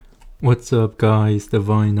What's up, guys?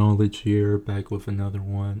 Divine Knowledge here, back with another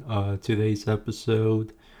one. Today's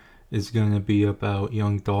episode is gonna be about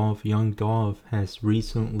Young Dolph. Young Dolph has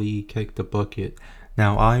recently kicked the bucket.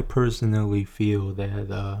 Now, I personally feel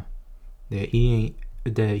that he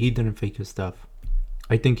didn't fake his stuff.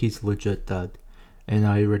 I think he's legit dead, and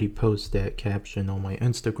I already posted that caption on my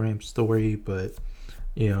Instagram story. But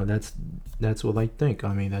that's what I think.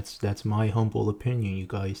 I mean, that's my humble opinion, you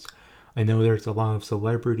guys. I know there's a lot of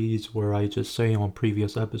celebrities where I just say on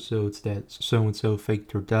previous episodes that so and so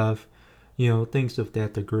faked their death, things of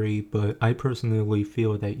that degree, but I personally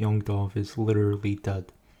feel that Young Dolph is literally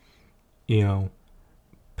dead. You know,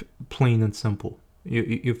 Plain and simple.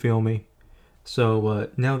 You feel me? So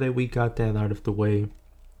now that we got that out of the way,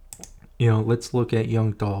 let's look at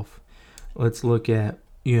Young Dolph. Let's look at,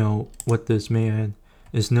 what this man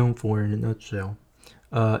is known for in a nutshell.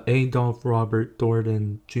 Adolph Robert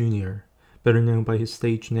Thornton Jr., better known by his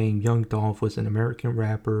stage name Young Dolph, was an American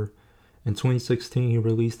rapper. In 2016, he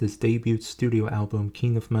released his debut studio album,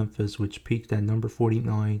 King of Memphis, which peaked at number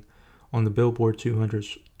 49 on the Billboard 200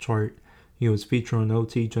 chart. He was featured on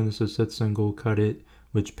OT Genesis' hit single, Cut It,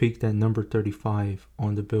 which peaked at number 35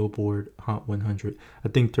 on the Billboard Hot 100. I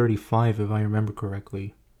think 35, if I remember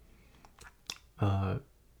correctly. I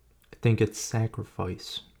think it's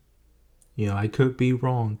Sacrifice. I could be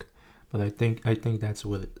wrong, but I think that's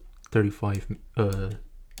what 35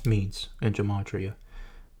 means in gematria.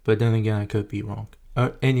 But then again, I could be wrong.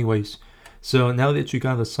 Anyways, so now that you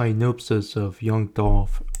got a synopsis of Young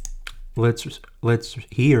Dolph, let's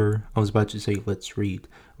hear. I was about to say let's read.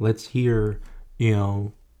 Let's hear.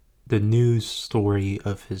 The news story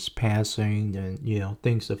of his passing and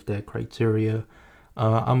things of that criteria.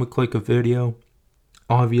 I'm gonna click a video.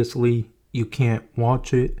 Obviously, you can't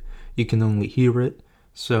watch it. You can only hear it.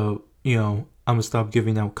 So, I'm gonna stop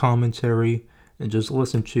giving out commentary and just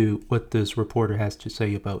listen to what this reporter has to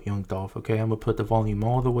say about Young Dolph, okay? I'm gonna put the volume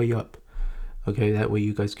all the way up. Okay, that way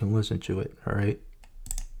you guys can listen to it, alright?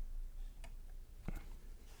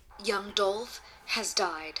 Young Dolph has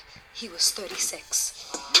died. He was 36.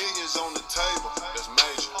 Millions on the table, that's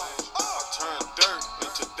major. I turn dirt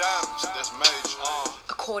into diamonds, that's major.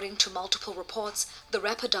 According to multiple reports, the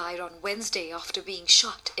rapper died on Wednesday after being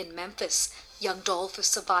shot in Memphis. Young Dolph is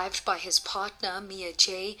survived by his partner, Mia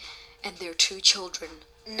J., and their 2 children.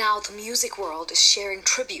 Now the music world is sharing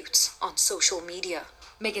tributes on social media.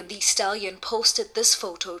 Megan Thee Stallion posted this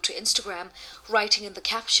photo to Instagram, writing in the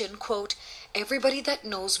caption, quote, "Everybody that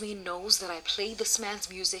knows me knows that I play this man's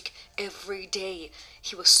music every day.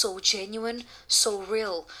 He was so genuine, so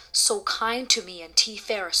real, so kind to me and T.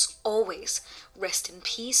 Ferris always. Rest in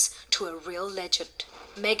peace to a real legend."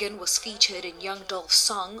 Megan was featured in Young Dolph's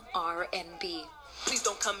song R&B. Please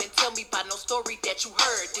don't come and tell me about no story that you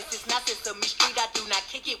heard. This is not Sesame Street, I do not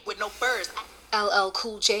kick it with no birds. LL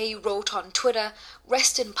Cool J wrote on Twitter,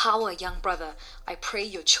 "Rest in power, young brother. I pray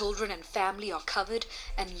your children and family are covered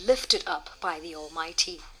and lifted up by the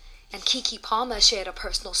Almighty." And Keke Palmer shared a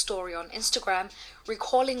personal story on Instagram,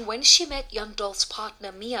 recalling when she met Young Dolph's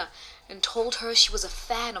partner Mia and told her she was a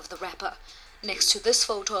fan of the rapper. Next to this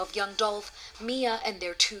photo of Young Dolph, Mia and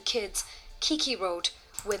their 2 kids, Keke wrote,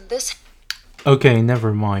 "When this..." Okay,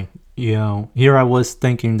 never mind. Here I was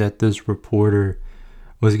thinking that this reporter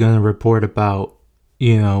was going to report about,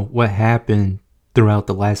 what happened throughout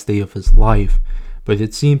the last day of his life. But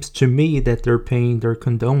it seems to me that they're paying their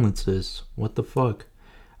condolences. What the fuck?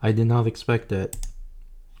 I did not expect that.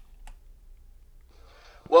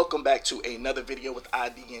 Welcome back to another video with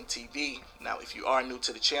IDN TV. Now, if you are new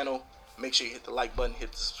to the channel, make sure you hit the like button,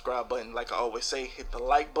 hit the subscribe button. Like I always say, hit the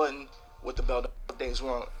like button with the bell updates.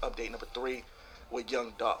 We're on update number 3 with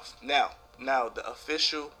Young Dolph. Now the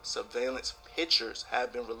official surveillance pictures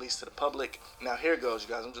have been released to the public. Now here it goes, you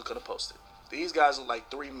guys. I'm just gonna post it. These guys look like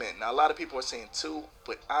 3 men. Now a lot of people are saying 2,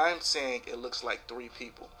 but I'm saying it looks like 3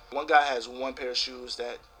 people. One guy has 1 pair of shoes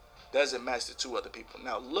that doesn't match the 2 other people.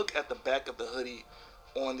 Now look at the back of the hoodie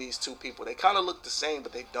on these 2 people. They kind of look the same,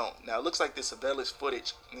 but they don't. Now it looks like the surveillance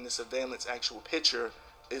footage and the surveillance actual picture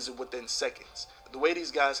is within seconds. The way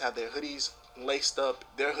these guys have their hoodies laced up,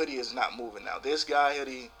 their hoodie is not moving. Now this guy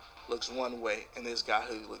hoodie looks one way and this guy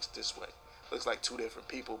hoodie looks this way. Looks like 2 different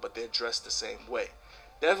people, but they're dressed the same way.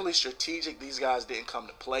 Definitely strategic. These guys didn't come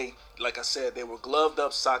to play. Like I said, they were gloved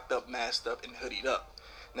up, socked up, masked up, and hoodied up.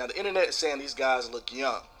 Now the internet is saying these guys look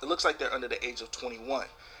young. It looks like they're under the age of 21.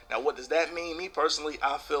 Now what does that mean? Me personally,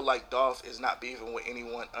 I feel like Dolph is not beefing with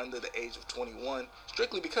anyone under the age of 21,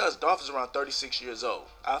 strictly because Dolph is around 36 years old.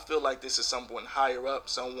 I feel like this is someone higher up,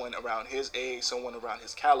 someone around his age, someone around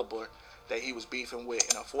his caliber that he was beefing with,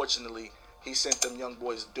 and unfortunately he sent them young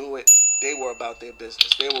boys to do it. they were about their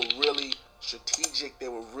business. They were really strategic. They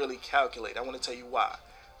were really calculated. I want to tell you why.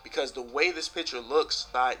 Because the way this picture looks,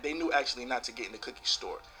 they knew actually not to get in the cookie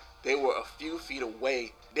store. They were a few feet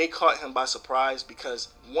away. They caught him by surprise because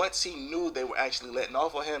once he knew they were actually letting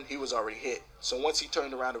off on him, he was already hit. So once he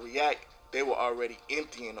turned around to react, they were already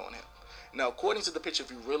emptying on him. Now, according to the picture,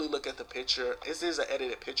 if you really look at the picture, this is an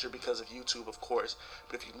edited picture because of YouTube, of course.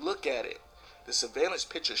 But if you look at it, the surveillance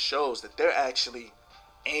picture shows that they're actually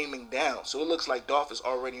aiming down. So it looks like Dolph is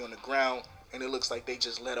already on the ground, and it looks like they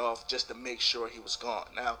just let off just to make sure he was gone.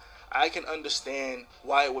 Now, I can understand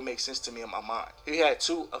why it would make sense to me in my mind. He had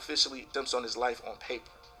 2 officially attempts on his life on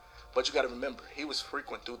paper. But you got to remember, he was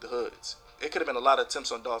frequent through the hoods. It could have been a lot of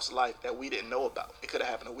attempts on Dolph's life that we didn't know about. It could have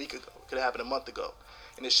happened a week ago. It could have happened a month ago.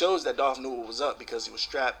 And it shows that Dolph knew what was up because he was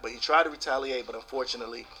strapped. But he tried to retaliate, but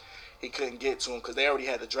unfortunately, he couldn't get to him because they already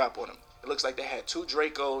had the drop on him. It looks like they had 2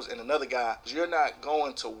 Dracos and another guy. You're not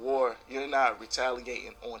going to war. You're not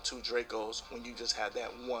retaliating on 2 Dracos when you just have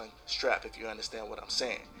that 1 strap, if you understand what I'm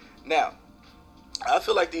saying. Now, I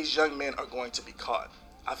feel like these young men are going to be caught.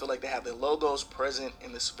 I feel like they have their logos present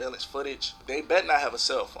in the surveillance footage. They bet not have a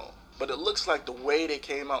cell phone. But it looks like the way they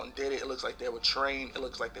came out and did it, it looks like they were trained. It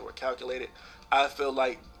looks like they were calculated. I feel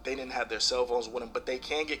like they didn't have their cell phones with them, but they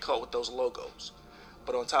can get caught with those logos.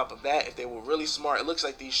 But on top of that, if they were really smart, it looks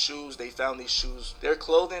like these shoes, they found these shoes. Their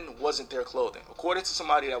clothing wasn't their clothing. According to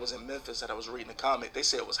somebody that was in Memphis that I was reading a comment, they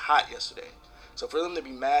said it was hot yesterday. So for them to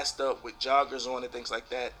be masked up with joggers on and things like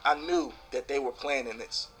that, I knew that they were planning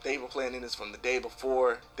this. They were planning this from the day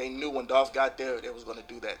before. They knew when Dolph got there, they was going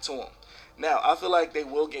to do that to him. Now, I feel like they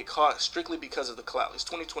will get caught strictly because of the clout. It's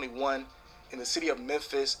 2021. In the city of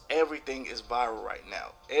Memphis, everything is viral right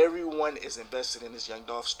now. Everyone is invested in this young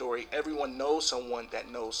Dolph story. Everyone knows someone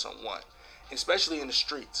that knows someone, especially in the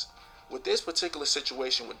streets. With this particular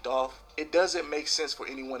situation with Dolph, it doesn't make sense for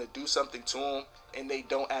anyone to do something to him and they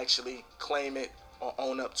don't actually claim it or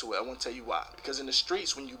own up to it. I want to tell you why. Because in the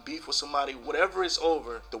streets, when you beef with somebody, whatever is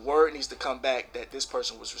over, the word needs to come back that this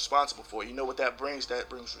person was responsible for. You know what that brings? That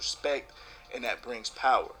brings respect and that brings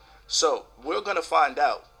power. So we're going to find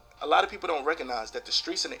out. A lot of people don't recognize that the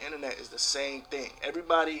streets and the internet is the same thing.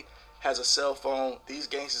 Everybody has a cell phone. These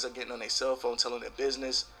gangsters are getting on their cell phone telling their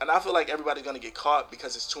business. And I feel like everybody's going to get caught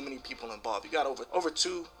because there's too many people involved. You got over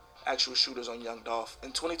 2 actual shooters on young Dolph.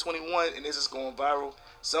 In 2021, and this is going viral,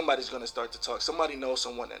 somebody's going to start to talk. Somebody knows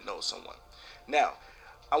someone that knows someone. Now,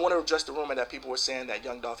 I want to address the rumor that people were saying that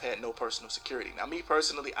young Dolph had no personal security. Now, me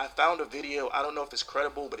personally, I found a video. I don't know if it's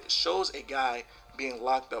credible, but it shows a guy being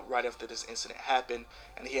locked up right after this incident happened,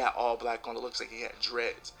 and he had all black on. It looks like he had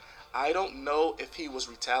dreads. I don't know if he was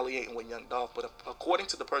retaliating with young Dolph, but according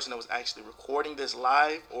to the person that was actually recording this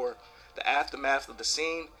live or the aftermath of the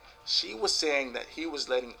scene, she was saying that he was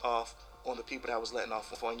letting off on the people that was letting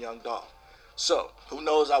off on young Dolph. So, who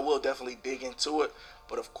knows, I will definitely dig into it.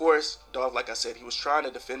 But of course, Dolph, like I said, he was trying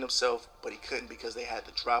to defend himself, but he couldn't because they had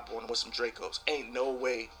to drop on him with some Dracos. Ain't no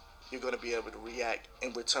way you're going to be able to react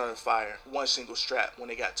and return fire 1 single strap when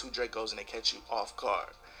they got 2 Dracos and they catch you off guard.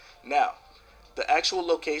 Now, the actual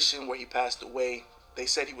location where he passed away, they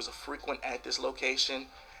said he was a frequent at this location.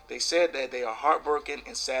 They said that they are heartbroken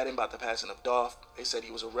and saddened about the passing of Dolph. They said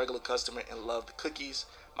he was a regular customer and loved the cookies.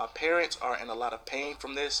 My parents are in a lot of pain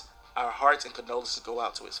from this. Our hearts and condolences go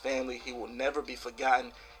out to his family. He will never be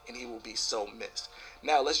forgotten and he will be so missed.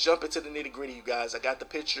 Now, let's jump into the nitty gritty, you guys. I got the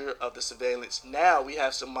picture of the surveillance. Now we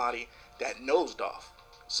have somebody that knows Dolph.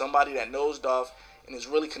 Somebody that knows Dolph and is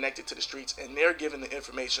really connected to the streets, and they're giving the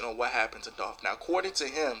information on what happened to Dolph. Now, according to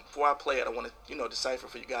him, before I play it, I want to, decipher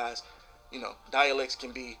for you guys. Dialects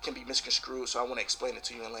can be misconstrued, so I want to explain it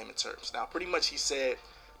to you in layman terms. Now, pretty much he said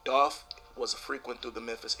Dolph was a frequent through the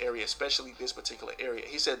Memphis area, especially this particular area.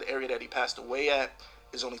 He said the area that he passed away at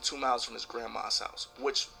is only 2 miles from his grandma's house,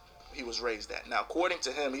 which he was raised at. Now, according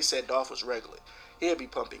to him, he said Dolph was regular. He'd be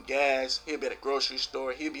pumping gas. He'd be at a grocery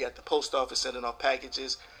store. He'd be at the post office sending off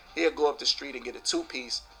packages. He'd go up the street and get a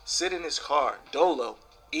 2-piece, sit in his car, dolo,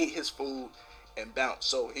 eat his food, and bounce.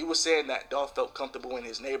 So he was saying that Dolph felt comfortable in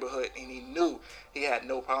his neighborhood, and he knew he had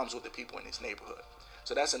no problems with the people in his neighborhood.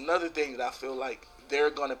 So that's another thing that I feel like they're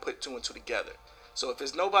going to put 2 and 2 together. So if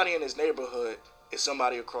there's nobody in his neighborhood, it's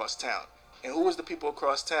somebody across town. And who is the people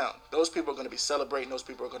across town? Those people are going to be celebrating. Those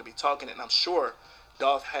people are going to be talking. And I'm sure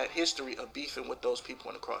Dolph had history of beefing with those people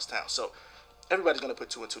in across town. So everybody's going to put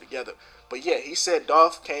 2 and 2 together. But yeah, he said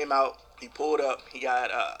Dolph came out. He pulled up. He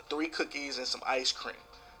got 3 cookies and some ice cream.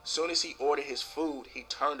 As soon as he ordered his food, he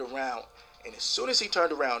turned around. And as soon as he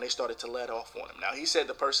turned around, they started to let off on him. Now, he said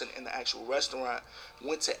the person in the actual restaurant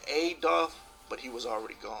went to aid Dolph, but he was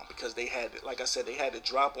already gone because they had, like I said, they had to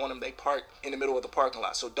drop on him. They parked in the middle of the parking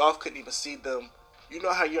lot, so Dolph couldn't even see them. You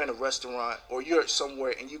know how you're in a restaurant or you're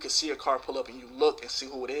somewhere and you can see a car pull up and you look and see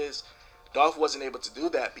who it is? Dolph wasn't able to do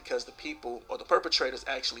that because the people or the perpetrators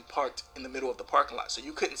actually parked in the middle of the parking lot, so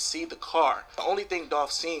you couldn't see the car. The only thing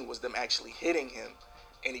Dolph seen was them actually hitting him,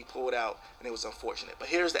 and he pulled out, and it was unfortunate. But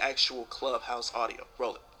here's the actual clubhouse audio.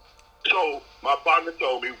 Roll it. So my partner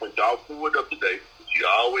told me when Dolph pulled up today, which he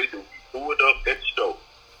always do, he pulled up at the store.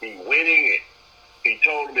 He went in. He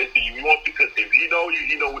told him, they said, you want, because if you know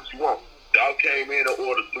you know what you want. Dolph came in and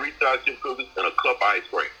ordered 3 chip cookies and a cup of ice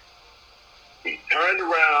cream. He turned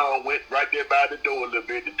around, went right there by the door a little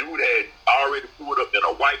bit. The dude had already pulled up in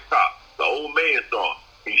a white top. The old man saw him.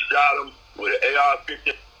 He shot him with an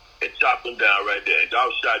AR-15 and chopped him down right there. And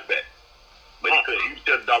Dolph shot back. But he couldn't. He was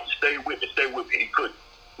telling Dolph to stay with me. He couldn't.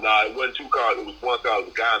 Nah, it wasn't 2 cars. It was 1 car. It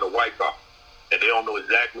was a guy in a white car. And they don't know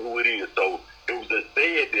exactly who it is. So it was just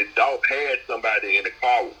said that Dolph had somebody in the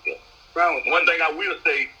car with him. One thing I will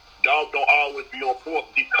say, Dolph don't always be on point.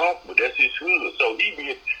 He comfortable. That's his hood. So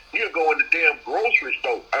he'll go in the damn grocery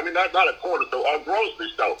store. I mean, not a corner store, a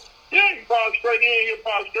grocery store. Yeah, he park straight in. He'll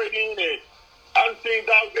park straight in. And I've seen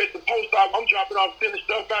Dolph at the post office. I'm dropping off finished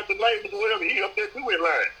stuff out the labels or whatever. He up there too in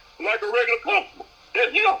line. Like a regular customer.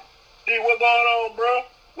 That's him. See what's going on, bro?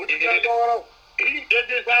 What you got going on? That's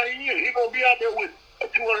just how he is. He gonna be out there with a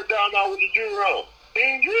 $200,000 with a jewelry on. He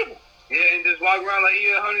ain't dribbling. Yeah, and just walk around like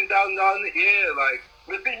he $100,000. Yeah, like.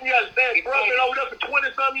 But see, you understand, bro, been over there for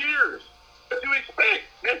 20-some years. What you expect?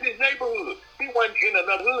 That's his neighborhood. He wasn't in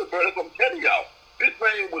another hood, bro. That's what I'm telling y'all. This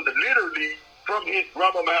man was literally from his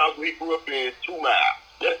grandmama's house where he grew up in 2 miles.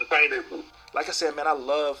 That's the same neighborhood. Like I said, man, I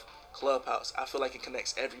love Clubhouse. I feel like it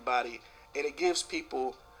connects everybody, and it gives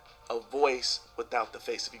people a voice without the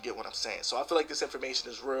face, if you get what I'm saying. So I feel like this information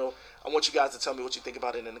is real. I want you guys to tell me what you think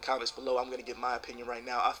about it in the comments below. I'm going to give my opinion right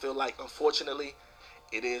now. I feel like, unfortunately,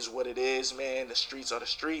 it is what it is, man. The streets are the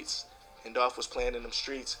streets, and Dolph was playing in them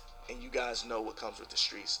streets, and you guys know what comes with the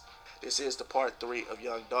streets. This is the part 3 of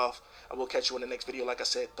Young Dolph. I will catch you in the next video. Like I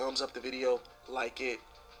said, thumbs up the video, like it.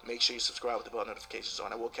 Make sure you subscribe with the bell notifications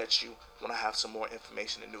on. I will catch you when I have some more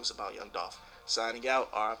information and news about Young Dolph. Signing out,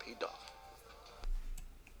 RIP Dolph.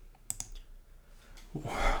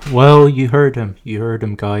 Well, you heard him. You heard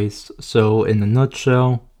him, guys. So, in a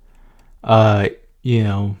nutshell,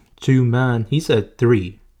 2 men. He said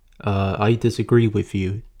 3. I disagree with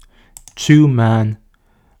you. 2 men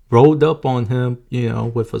rolled up on him,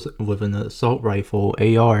 with an assault rifle,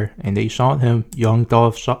 AR, and they shot him. Young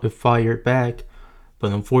Dolph fired back,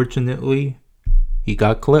 but unfortunately, he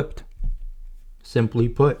got clipped. Simply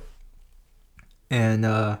put. And,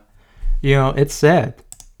 it's sad,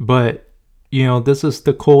 but this is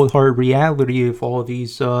the cold hard reality of all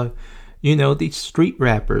these, these street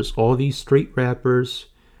rappers. All these street rappers,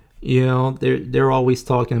 they're always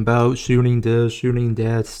talking about shooting this, shooting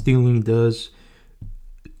that, stealing this,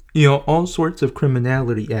 all sorts of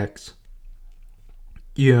criminality acts.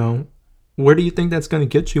 Where do you think that's going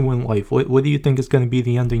to get you in life? What do you think is going to be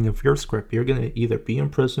the ending of your script? You're going to either be in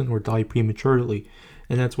prison or die prematurely.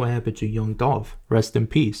 And that's what happened to Young Dolph. Rest in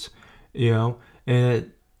peace.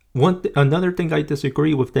 And another thing I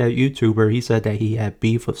disagree with that YouTuber, he said that he had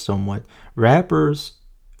beef with someone. Rappers,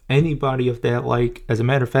 anybody of that, as a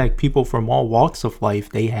matter of fact, people from all walks of life,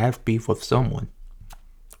 they have beef with someone.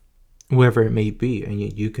 Whoever it may be. And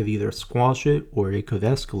you could either squash it or it could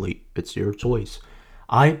escalate. It's your choice.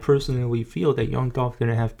 I personally feel that Young Dolph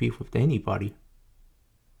didn't have beef with anybody.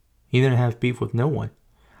 He didn't have beef with no one.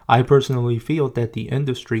 I personally feel that the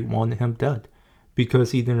industry wanted him dead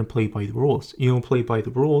because he didn't play by the rules. You don't play by the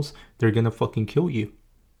rules, they're gonna fucking kill you.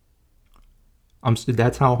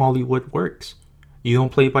 That's how Hollywood works. You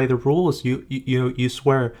don't play by the rules. You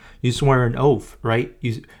swear an oath, right?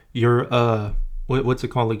 You're what's it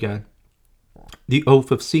called again? The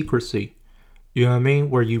oath of secrecy. You know what I mean?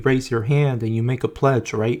 Where you raise your hand and you make a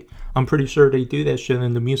pledge, right? I'm pretty sure they do that shit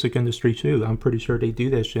in the music industry too. I'm pretty sure they do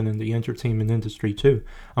that shit in the entertainment industry too.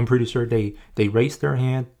 I'm pretty sure they raise their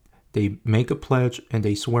hand, they make a pledge, and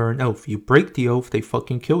they swear an oath. You break the oath, they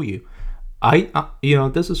fucking kill you.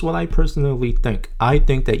 This is what I personally think. I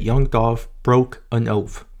think that Young Dolph broke an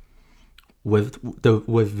oath with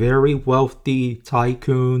very wealthy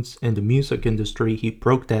tycoons in the music industry. He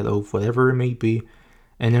broke that oath, whatever it may be,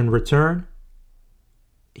 and in return,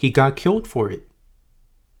 he got killed for it.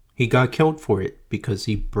 He got killed for it because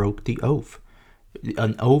he broke the oath.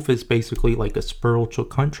 An oath is basically like a spiritual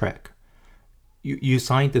contract. You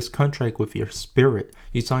signed this contract with your spirit.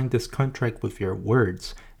 You signed this contract with your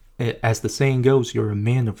words. as the saying goes, you're a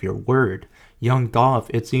man of your word. Young Dolph,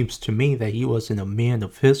 it seems to me that he wasn't a man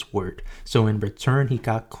of his word. So in return, he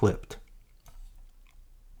got clipped.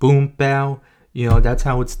 Boom, bow. You know, that's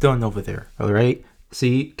how it's done over there. All right?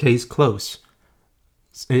 See, case close.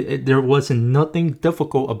 There wasn't nothing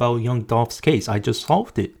difficult about Young Dolph's case. I just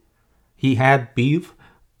solved it. He had beef.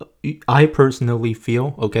 I personally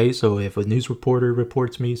feel, okay, so if a news reporter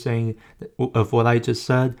reports me saying of what I just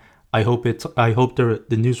said, I hope the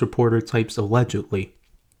news reporter types allegedly.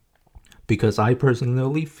 Because I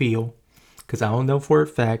personally feel, because I don't know for a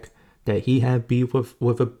fact, that he had beef with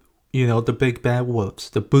the big bad wolves,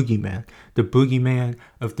 the boogeyman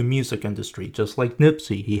of the music industry. Just like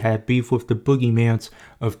Nipsey, he had beef with the boogeymans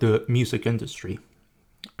of the music industry.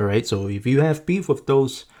 Alright, so if you have beef with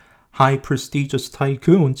those high prestigious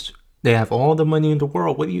tycoons, they have all the money in the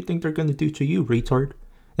world. What do you think they're going to do to you, retard?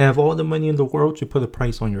 They have all the money in the world to put a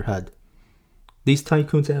price on your head. These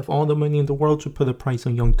tycoons have all the money in the world to put a price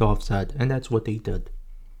on Young Dolph's head, and that's what they did.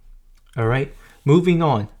 Alright, moving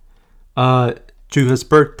on. To his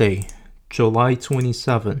birthday, July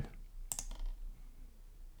 27.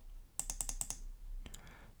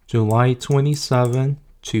 July 27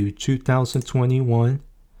 to 2021.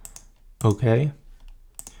 Okay.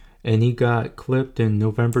 And he got clipped in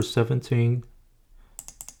November 17.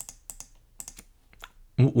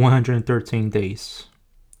 113 days.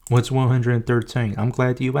 What's 113? I'm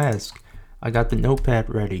glad you asked. I got the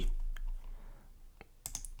notepad ready.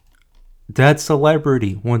 Dead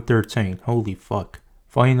Celebrity, 113. Holy fuck.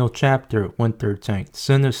 Final Chapter, 113.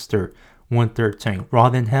 Sinister, 113.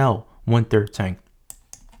 Rot in Hell, 113.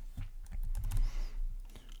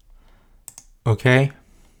 Okay.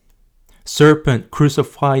 Serpent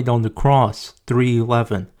crucified on the cross,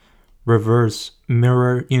 311. Reverse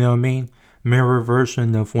mirror, you know what I mean? Mirror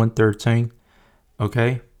version of 113.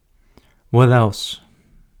 Okay. What else?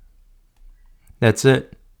 That's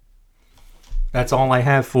it. That's all I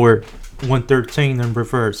have for 113 in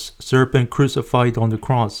reverse. Serpent crucified on the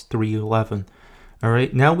cross, 311.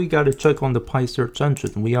 Alright, now we gotta check on the Pi search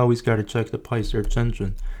engine. We always gotta check the Pi search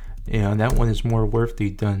engine. Yeah, that one is more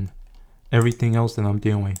worthy than everything else that I'm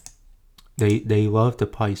doing. They love the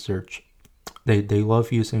Pi search. They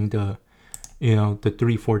love using the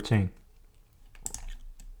 314.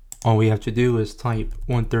 All we have to do is type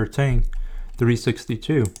 113,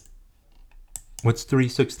 362. What's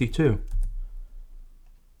 362?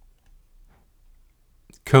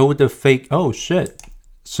 Code of fake. Oh shit.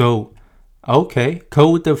 So, okay.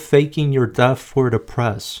 Code of faking your death for the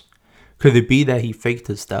press. Could it be that he faked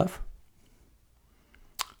his death?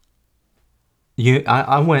 Yeah,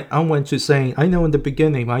 I went to saying, I know in the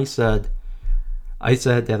beginning I said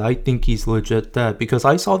that I think he's legit dead because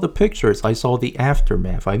I saw the pictures, I saw the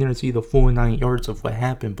aftermath. I didn't see the full 9 yards of what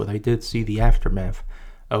happened, but I did see the aftermath.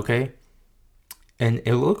 Okay? And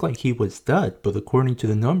it looked like he was dead, but according to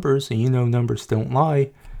the numbers, and you know numbers don't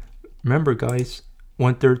lie, remember guys,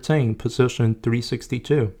 113, position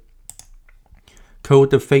 362.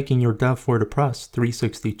 Code of faking your death for the press,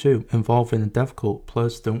 362. Involved in a death cult,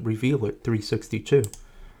 plus don't reveal it, 362.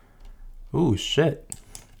 Ooh, shit.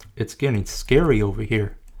 It's getting scary over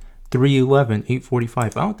here. 311,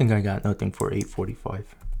 845. I don't think I got nothing for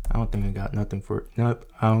 845. I don't think I got nothing for... Nope,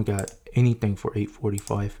 I don't got anything for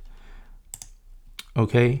 845.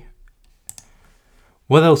 Okay.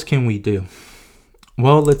 What else can we do?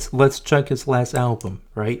 Well, let's check his last album,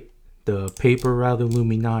 right? The Paper Route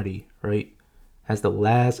Illuminati, right? That's the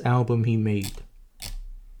last album he made.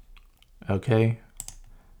 Okay.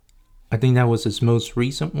 I think that was his most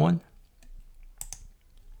recent one.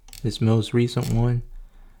 His most recent one.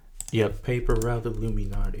 Yep, Paper Route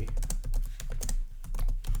Illuminati.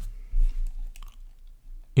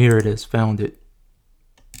 Here it is, found it.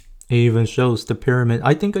 It even shows the pyramid.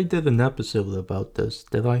 I think I did an episode about this,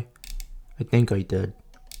 did I? I think I did.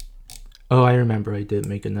 Oh, I remember I did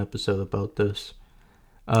make an episode about this.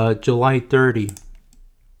 July 30.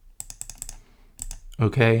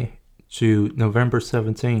 Okay, to November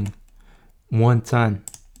 17. 110.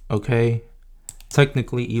 Okay.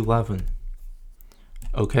 Technically 11.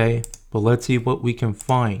 Okay, but let's see what we can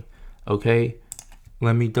find. Okay,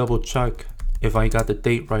 let me double check if I got the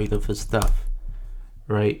date right of his stuff.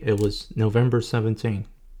 Right, it was November 17.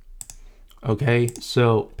 Okay,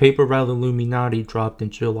 so Paper Route Illuminati dropped in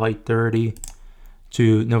July 30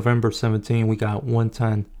 to November 17. We got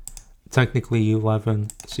 110. Technically 11.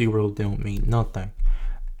 0 don't mean nothing.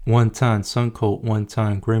 110. Sun Cult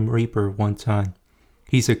 110. Grim Reaper 110.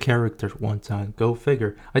 He's a character 110. Go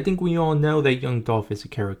figure. I think we all know that Young Dolph is a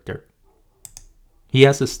character. He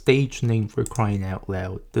has a stage name for crying out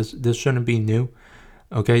loud. This shouldn't be new.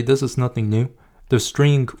 Okay, this is nothing new. The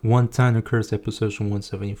string 110 occurs at position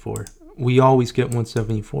 174. We always get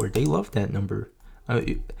 174. They love that number.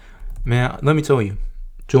 Man, let me tell you,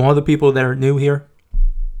 to all the people that are new here,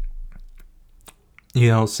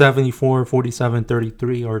 74, 47,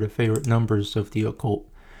 33 are the favorite numbers of the occult.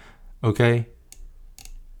 Okay?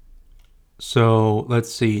 So,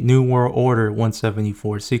 let's see. New World Order,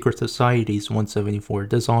 174. Secret Societies, 174.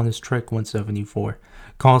 Dishonest Trick, 174.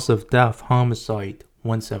 Cause of Death, Homicide,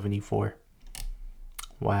 174.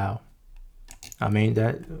 Wow. I mean,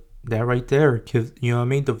 that right there gives,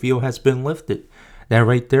 the veil has been lifted. That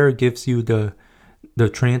right there gives you the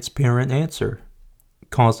transparent answer.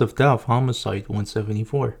 Cause of death, homicide,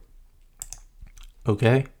 174.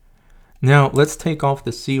 Okay? Now, let's take off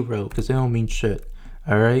the 0, because they don't mean shit.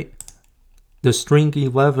 Alright? The string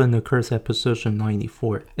 11 occurs at position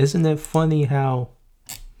 94. Isn't it funny how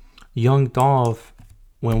young Dolph,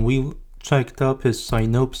 when we checked up his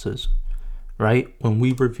synopsis, right? When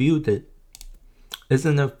we reviewed it,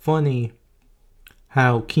 isn't it funny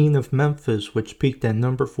how King of Memphis, which peaked at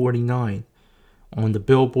number 49 on the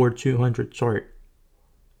Billboard 200 chart,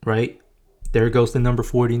 right? There goes the number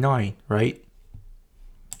 49, right?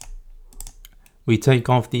 We take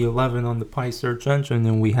off the 11 on the Pi search engine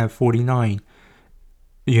and we have 49.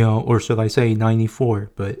 Or should I say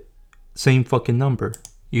 94, but same fucking number.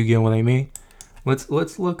 You get what I mean?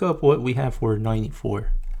 Let's look up what we have for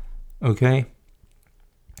 94. Okay?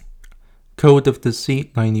 Code of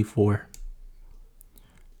Deceit, 94.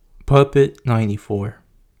 Puppet, 94.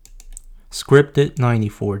 Scripted,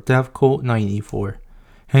 94. Death Cult, 94.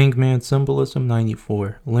 Hangman Symbolism,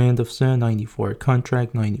 94. Land of Sin, 94.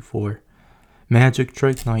 Contract, 94. Magic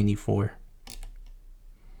Trick, 94.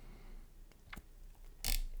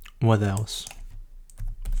 What else?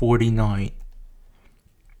 49.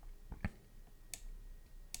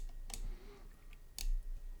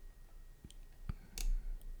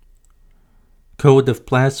 Code of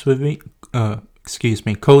Blasphemy,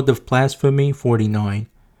 Code of Blasphemy, 49.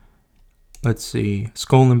 Let's see.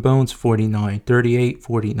 Skull and Bones, 49. 38,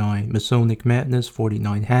 49. Masonic Madness,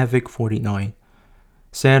 49. Havoc, 49.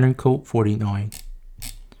 Saturn Cult, 49.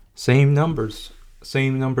 Same numbers.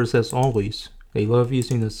 Same numbers as always. They love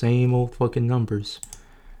using the same old fucking numbers.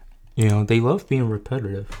 They love being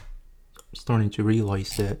repetitive. I'm starting to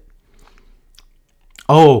realize that.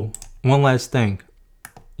 Oh, one last thing.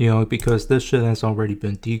 Because this shit has already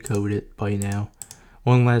been decoded by now.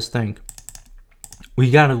 One last thing. We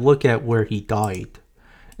gotta look at where he died.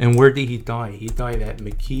 And where did he die? He died at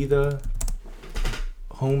Makita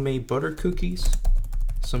Homemade Butter Cookies?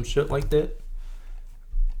 Some shit like that.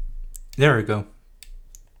 There we go.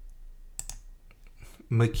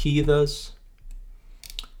 Makita's.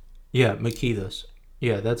 Yeah, Makita's.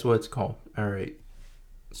 Yeah, that's what it's called. Alright.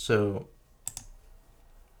 So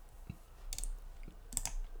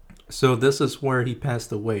this is where he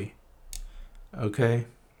passed away. Okay?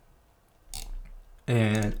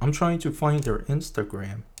 And I'm trying to find their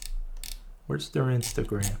Instagram. Where's their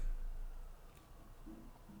Instagram?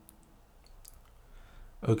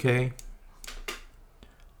 Okay?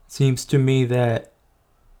 Seems to me that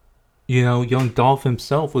young Dolph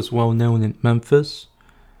himself was well known in Memphis.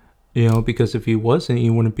 Because if he wasn't, he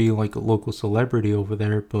wouldn't be like a local celebrity over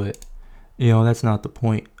there. But, that's not the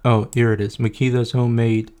point. Oh, here it is. Makita's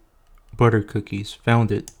Homemade Butter Cookies.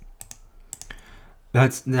 Found it.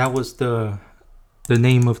 That was the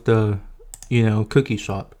name of the, cookie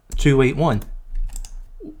shop. 281.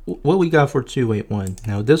 What we got for 281?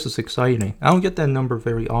 Now, this is exciting. I don't get that number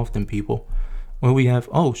very often, people. When we have,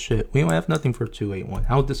 oh shit, we don't have nothing for 281.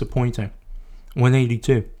 How disappointing.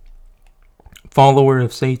 182. Follower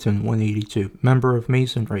of Satan, 182. Member of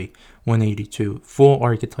Masonry, 182. Full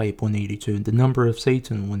Archetype, 182. The Number of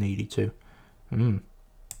Satan, 182.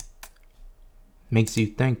 Makes you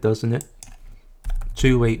think, doesn't it?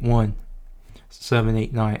 281.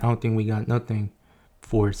 789. I don't think we got nothing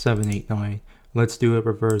for 789. Let's do a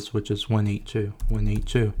reverse, which is 182.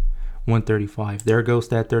 182. 135. There goes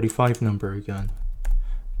that 35 number again.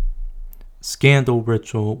 Scandal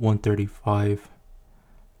Ritual, 135.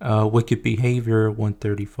 Wicked Behavior,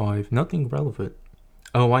 135. Nothing relevant.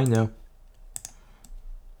 Oh, I know.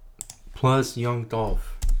 Plus Young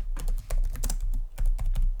Dolph.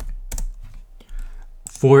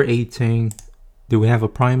 418. Do we have a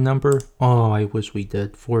prime number? Oh, I wish we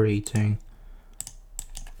did. 418.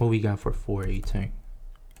 What we got for 418?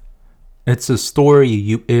 It's a story,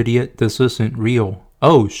 you idiot. This isn't real.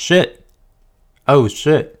 Oh, shit. Oh,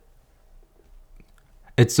 shit.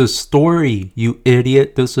 It's a story, you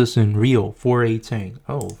idiot. This isn't real. 418.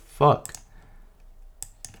 Oh, fuck.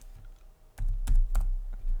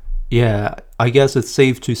 Yeah, I guess it's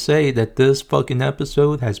safe to say that this fucking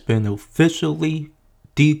episode has been officially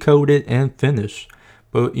decoded and finished.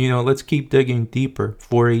 But, you know, let's keep digging deeper.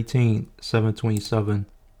 418, 727.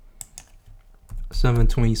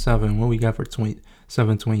 727. What we got for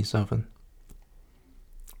 727?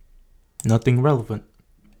 Nothing relevant.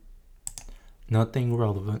 Nothing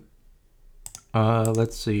relevant.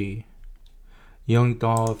 Let's see. Young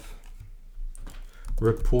Dolph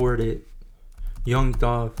reported. Young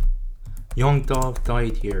Dolph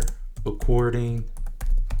died here, according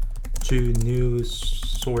to news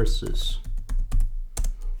sources.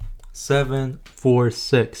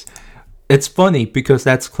 746. It's funny because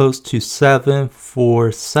that's close to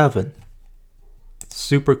 747.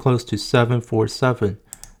 Super close to 747.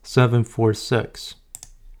 746.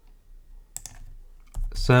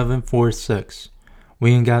 746.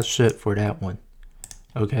 We ain't got shit for that one.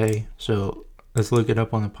 Okay, so let's look it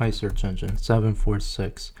up on the Pi search engine.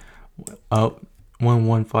 746.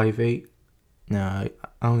 1158. Nah, I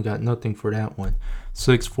don't got nothing for that one.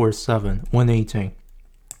 647. 118.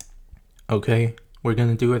 Okay, we're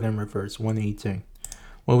gonna do it in reverse. 118.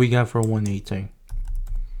 What we got for 118?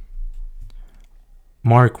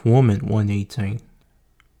 Mark Woman 118.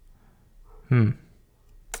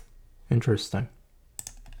 Interesting.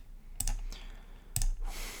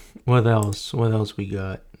 What else? What else we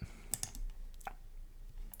got?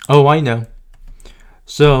 Oh, I know.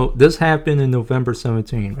 So this happened in November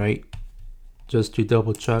 17, right? Just to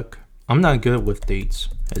double check. I'm not good with dates.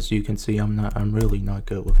 As you can see, I'm really not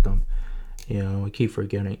good with them. You know, I keep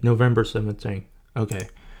forgetting. November 17. Okay.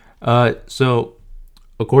 So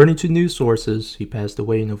according to news sources, he passed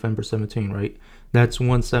away November 17, right? That's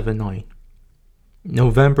 179.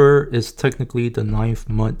 November is technically the 9th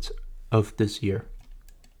month of this year.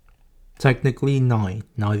 Technically 9,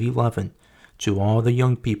 not 11. To all the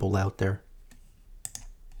young people out there.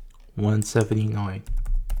 179.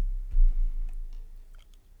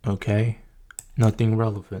 Okay. Nothing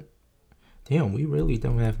relevant. Damn, we really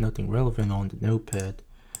don't have nothing relevant on the notepad.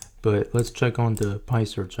 But let's check on the Pi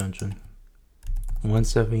search engine.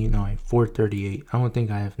 179, 438. I don't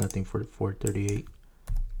think I have nothing for 438.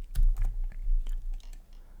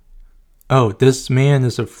 Oh, this man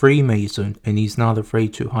is a Freemason and he's not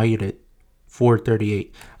afraid to hide it.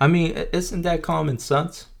 438. I mean, isn't that common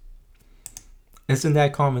sense? Isn't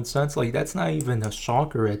that common sense? Like, that's not even a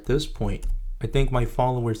shocker at this point. I think my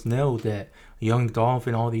followers know that Young Dolph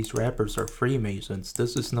and all these rappers are Freemasons.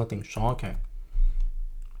 This is nothing shocking.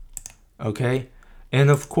 Okay? And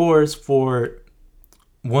of course, for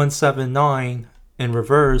 179 in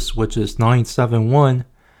reverse, which is 971,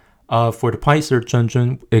 for the Pi search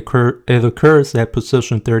engine, it occurs at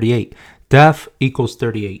position 38. Def equals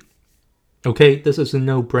 38. Okay? This is a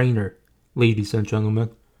no-brainer, ladies and gentlemen.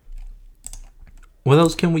 What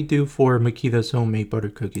else can we do for Makita's homemade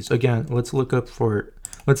butter cookies? Again, let's look up the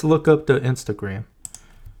Instagram.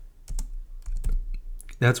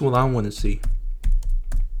 That's what I want to see.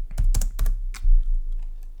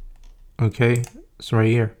 Okay, it's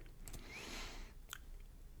right here.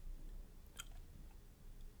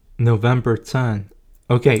 November 10.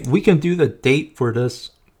 Okay, we can do the date for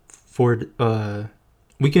this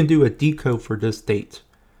we can do a decode for this date.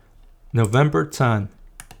 November 10.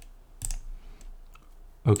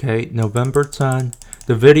 Okay, November 10.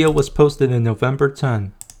 The video was posted in November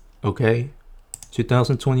 10. Okay,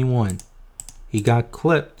 2021. He got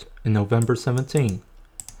clipped in November 17.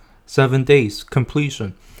 7 days.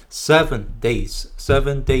 Completion. 7 days.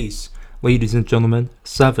 7 days. Ladies and gentlemen,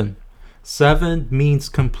 7. 7 means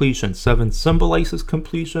completion. 7 symbolizes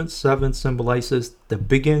completion. 7 symbolizes the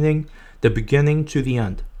beginning to the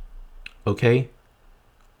end. Okay?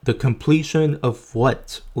 The completion of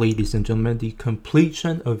what, ladies and gentlemen? The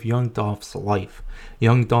completion of Young Dolph's life.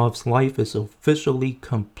 Young Dolph's life is officially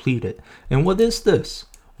completed. And what is this?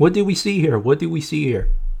 What do we see here? What do we see here?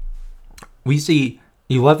 We see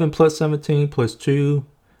 11 plus 17 plus 2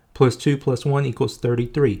 plus 2 plus 1 equals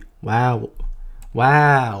 33. Wow.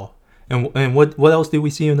 Wow. And what else did we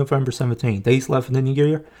see in November 17? Days left in the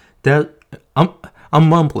year? That I'm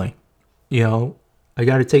mumbling. You know, I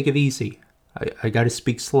gotta take it easy. I gotta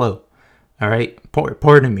speak slow. Alright?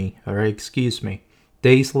 Pardon me. Alright, excuse me.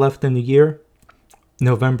 Days left in the year,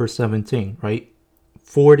 November 17, right?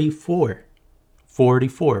 44.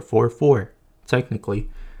 44. Technically.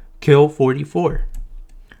 Kill 44.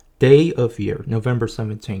 Day of year, November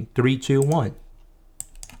 17. 321.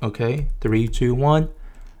 Okay? 321.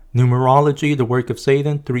 Numerology, the work of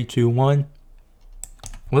Satan, 321.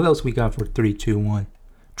 What else we got for 321?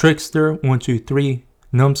 Trickster, 123.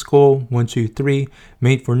 Numbskull, 123.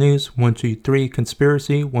 Made for News, 123.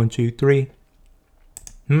 Conspiracy, 123.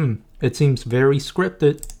 It seems very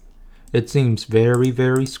scripted. It seems very,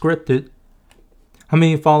 very scripted. How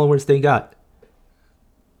many followers they got?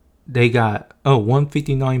 They got,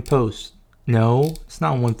 159 posts. No, it's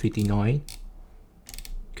not 159.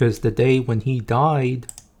 Because the day when he died,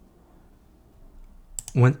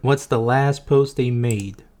 what's the last post they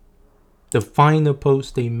made? The final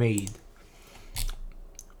post they made,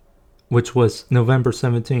 which was November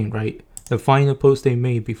 17, right? The final post they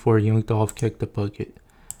made before young Dolph kicked the bucket.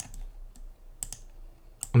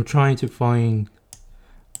 I'm trying to find...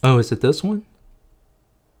 Oh, is it this one?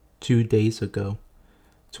 2 days ago.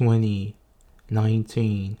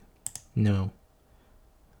 2019. No.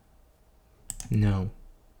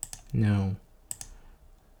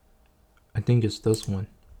 I think it's this one.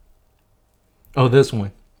 Oh, this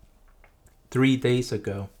one. 3 days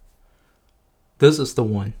ago. This is the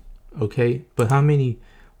one. Okay? But how many...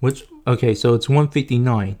 Okay, so it's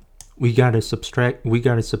 159. We gotta subtract. We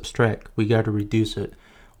gotta reduce it.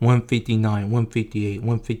 159, 158,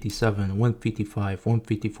 157, 155,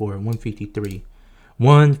 154, 153,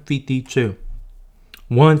 152.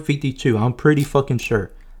 152. I'm pretty fucking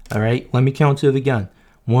sure. Alright, let me count it again.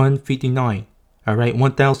 159. Alright,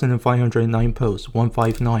 1,509 posts.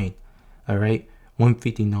 159. Alright,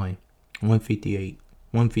 159, 158,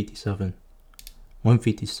 157,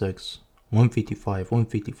 156, 155,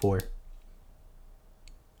 154,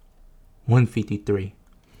 153,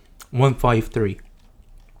 153.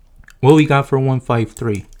 What we got for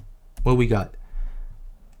 153? What we got?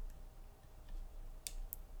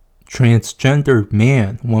 Transgender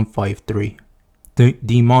man, 153.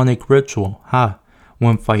 Demonic ritual,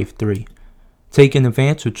 153. Taken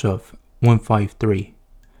advantage of, 153.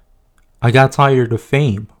 I got tired of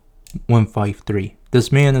fame, 153.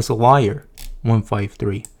 This man is a liar,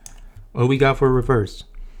 153. What we got for reverse?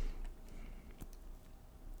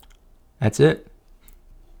 That's it.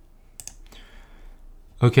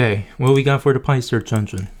 Okay, what we got for the Pi search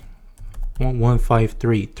engine?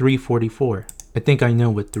 153, 344. I think I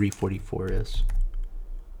know what 344 is.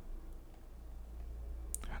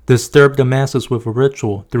 Disturb the masses with a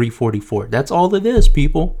ritual, 344. That's all it is,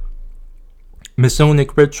 people.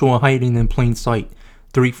 Masonic ritual hiding in plain sight,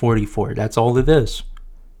 344. That's all it is.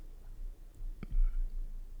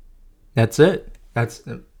 That's it. That's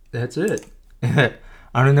it. I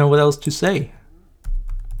don't know what else to say.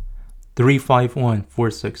 351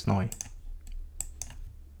 469.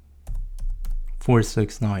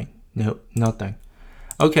 469. Nope, nothing.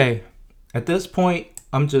 Okay, at this point,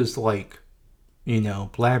 I'm just like,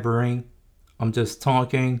 blabbering. I'm just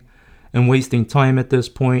talking and wasting time at this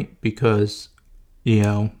point because,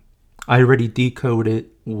 I already decoded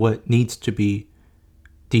what needs to be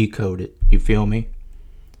decoded. You feel me?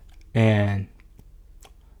 And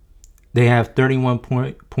they have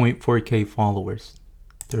 31.4k followers.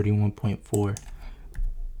 31.4.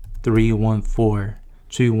 314.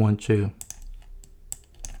 212.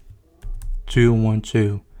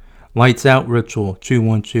 212. Lights out ritual,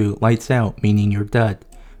 212. Lights out, meaning you're dead.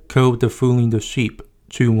 Code the fooling the sheep,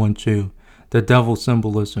 212. The devil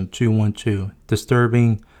symbolism, 212.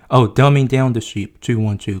 Dumbing down the sheep,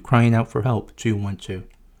 212. Crying out for help, 212.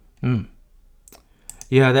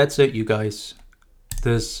 Yeah, that's it, you guys.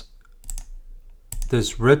 This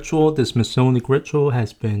ritual, this Masonic ritual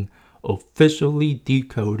has been officially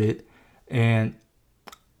decoded, and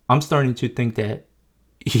I'm starting to think that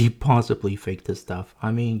he possibly faked this stuff.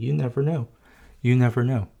 I mean, you never know. You never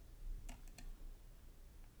know.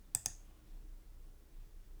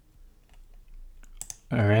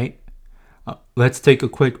 Alright. Let's take a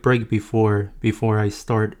quick break before I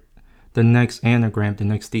start the next anagram, the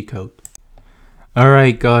next decode.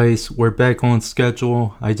 Alright guys, we're back on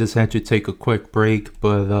schedule. I just had to take a quick break,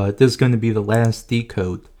 but this is going to be the last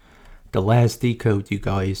decode. The last decode, you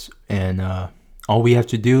guys. And all we have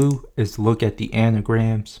to do is look at the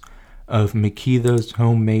anagrams of Makita's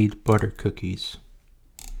homemade butter cookies.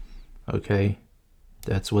 Okay,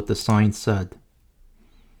 that's what the sign said.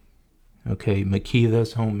 Okay,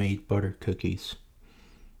 Makita's homemade butter cookies.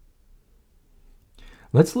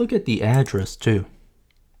 Let's look at the address too.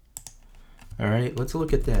 Alright, let's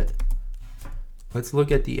look at that. Let's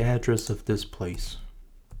look at the address of this place.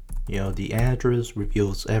 The address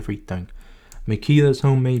reveals everything. Makita's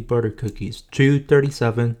homemade butter cookies,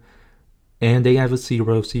 237, and they have a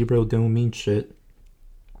 0. 0 don't mean shit.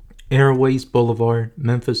 Airways Boulevard,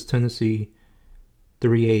 Memphis, Tennessee,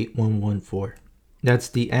 38114. That's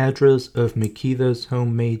the address of Makita's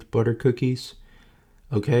homemade butter cookies.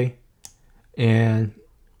 Okay? And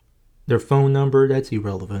their phone number, that's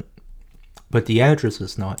irrelevant. But the address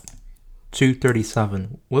is not.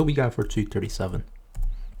 237. What we got for 237?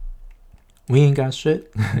 We ain't got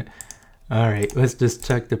shit. Alright, let's just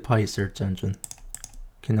check the Pi search engine.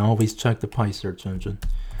 Can always check the Pi search engine.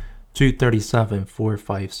 237,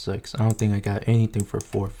 456. I don't think I got anything for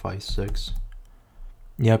 456.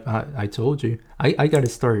 Yep, I told you. I gotta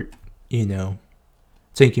start,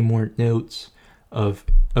 taking more notes of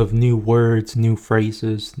new words, new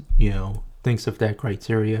phrases, things of that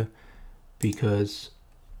criteria. Because,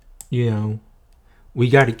 we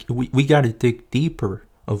gotta dig deeper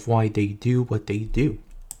of why they do what they do.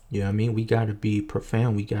 You know what I mean? We gotta be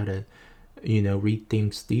profound. We gotta, read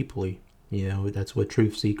things deeply. That's what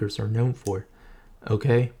truth seekers are known for.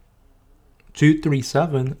 Okay?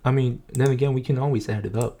 237, I mean, then again, we can always add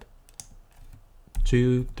it up.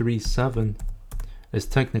 237 is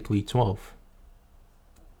technically 12.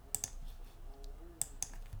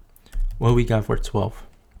 What we got for 12?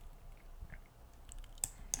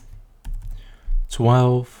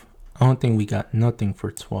 12, I don't think we got nothing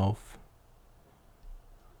for 12.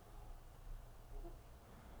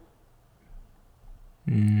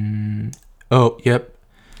 Oh, yep.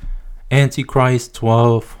 Antichrist,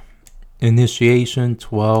 12. Initiation,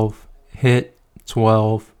 12. Hit,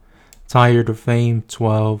 12. Tired of fame,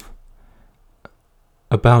 12.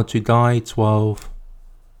 About to die, 12.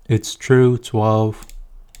 It's true, 12.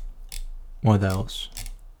 What else?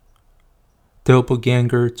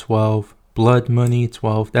 Doppelganger, 12. Blood money,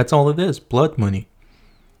 12. That's all it is, blood money.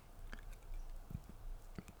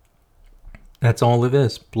 That's all it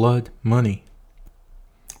is, blood money.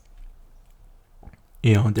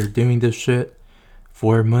 They're doing this shit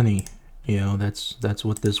for money. That's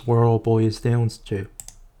what this world boils down to.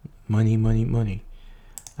 Money, money, money.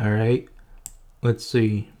 Alright. Let's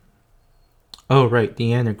see. Oh, right,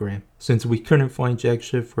 the anagram. Since we couldn't find jack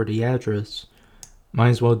shit for the address, might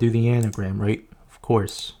as well do the anagram, right? Of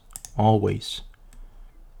course. Always.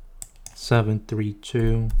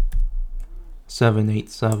 732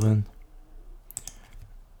 787.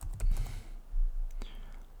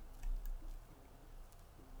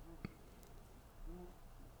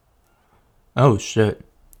 Oh shit.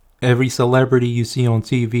 Every celebrity you see on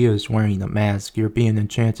TV is wearing a mask. You're being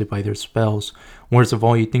enchanted by their spells. Worst of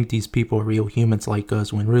all, you think these people are real humans like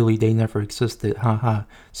us when really they never existed. Haha.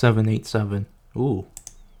 787. Ooh.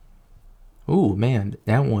 Ooh, man.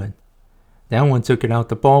 That one took it out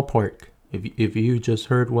the ballpark. If you just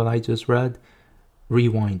heard what I just read,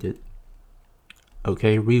 rewind it.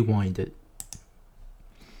 Okay, rewind it.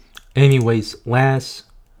 Anyways, last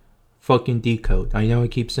fucking decode. I know I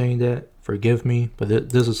keep saying that. Forgive me, but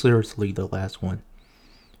this is seriously the last one.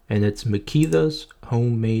 And it's Makita's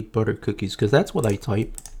homemade butter cookies. Because that's what I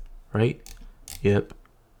type, right? Yep.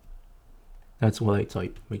 That's what I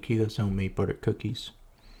type. Makita's homemade butter cookies.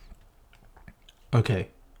 Okay.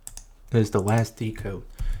 This is the last decode.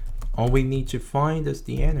 All we need to find is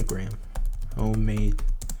the anagram. Homemade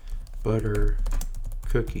butter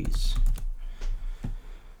cookies.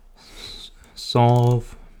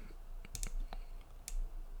 Solve.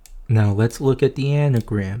 Now let's look at the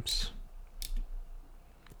anagrams.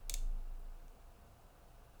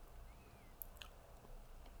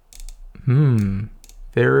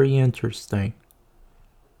 Very interesting.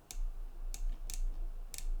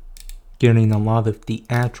 Getting a lot of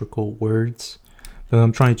theatrical words, but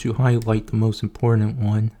I'm trying to highlight the most important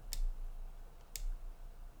one.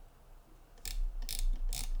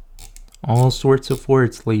 All sorts of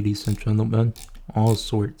words, ladies and gentlemen. All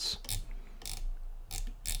sorts.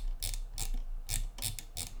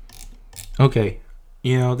 Okay,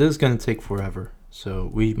 this is gonna take forever, so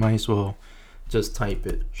we might as well just type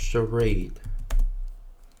it. Charade.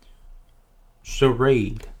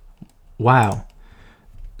 Charade. Wow.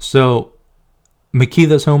 So,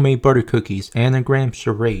 Makita's homemade butter cookies. Anagram,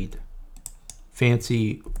 charade.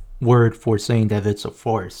 Fancy word for saying that it's a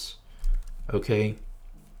farce. Okay.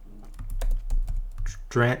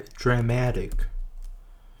 Dramatic.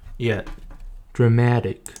 Yeah.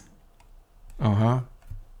 Dramatic.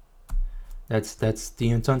 That's the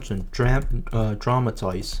intention.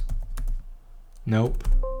 Dramatize. Nope.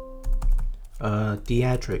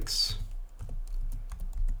 Theatrics.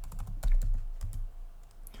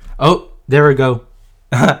 Oh, there we go.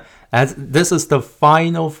 This is the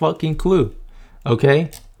final fucking clue.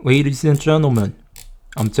 Okay? Ladies and gentlemen,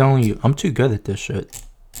 I'm telling you, I'm too good at this shit.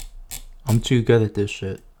 I'm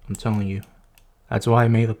telling you. That's why I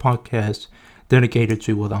made a podcast dedicated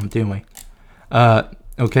to what I'm doing.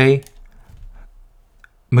 Okay?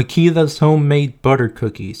 Makita's homemade butter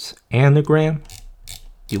cookies. Anagram.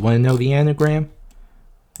 Do you want to know the anagram?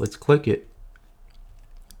 Let's click it.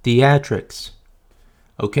 Theatrics.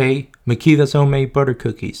 Okay? Makita's homemade butter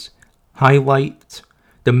cookies. Highlight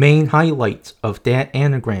The main highlight of that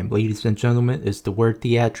anagram, ladies and gentlemen, is the word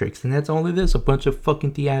theatrics. And that's all it is, a bunch of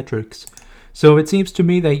fucking theatrics. So it seems to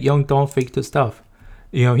me that young Dolph faked his stuff.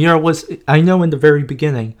 You know, here I was, I know in the very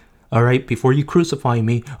beginning, alright, before you crucify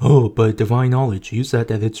me, oh, but divine knowledge, you said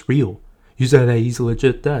that it's real. You said that he's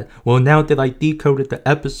legit dead. Well, now that I decoded the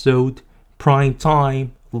episode, prime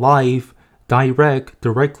time, live,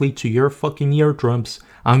 directly to your fucking eardrums,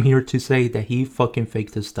 I'm here to say that he fucking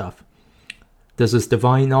faked his stuff. This is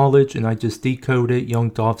divine knowledge, and I just decoded young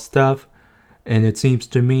Dolph's stuff, and it seems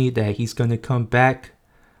to me that he's gonna come back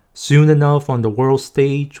soon enough on the world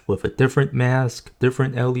stage with a different mask,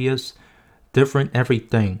 different alias, different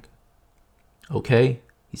everything. Okay?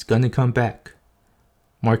 He's gonna come back.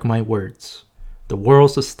 Mark my words. The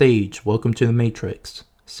world's a stage. Welcome to the Matrix.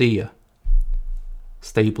 See ya.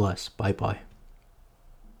 Stay blessed. Bye-bye.